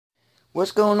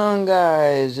What's going on,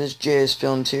 guys? It's JS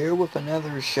Films here with another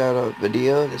shoutout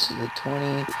video. This is the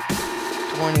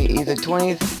either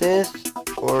 25th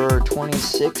or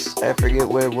 26th. I forget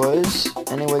what it was.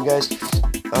 Anyway, guys,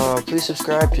 please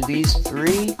subscribe to these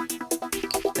three.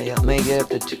 They may get up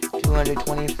to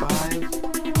 225,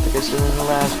 like I said in the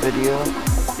last video.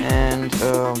 And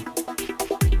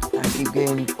I keep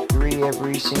getting three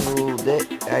every single day.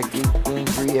 I keep getting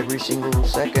three every single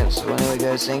second. So anyway,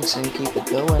 guys, thanks and keep it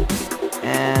going.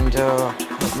 And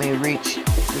help me reach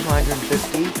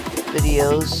 250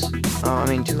 videos.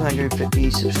 250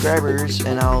 subscribers,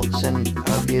 and I'll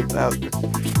give out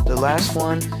the last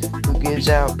one who gives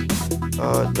out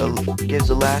gives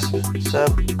the last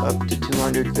sub up to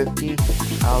 250.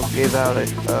 I'll give out a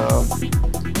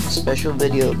special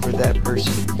video for that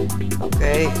person.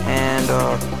 Okay, and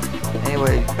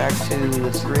anyway, back to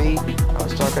the three I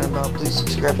was talking about. Please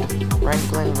subscribe to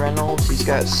Reynolds. He's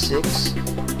got 6.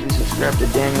 Please subscribe to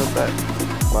Daniel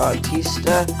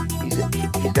Bautista.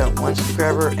 He's got 1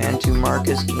 subscriber, and to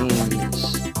Marcus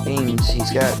Gamez.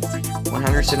 He's got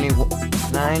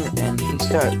 179, and he's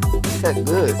got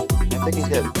good. I think he's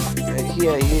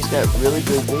got really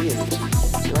good videos.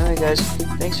 So anyway, guys,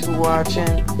 thanks for watching.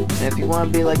 And if you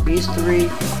want to be like these three,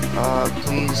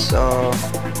 please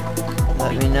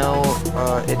let me know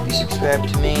if you subscribe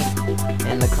to me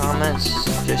in the comments.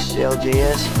 Just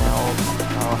LJS, and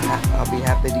I'll be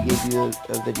happy to give you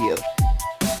a video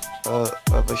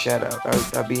of a shout out.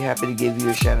 I'll be happy to give you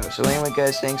a shout out. So anyway,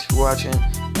 guys, thanks for watching,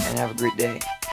 and have a great day.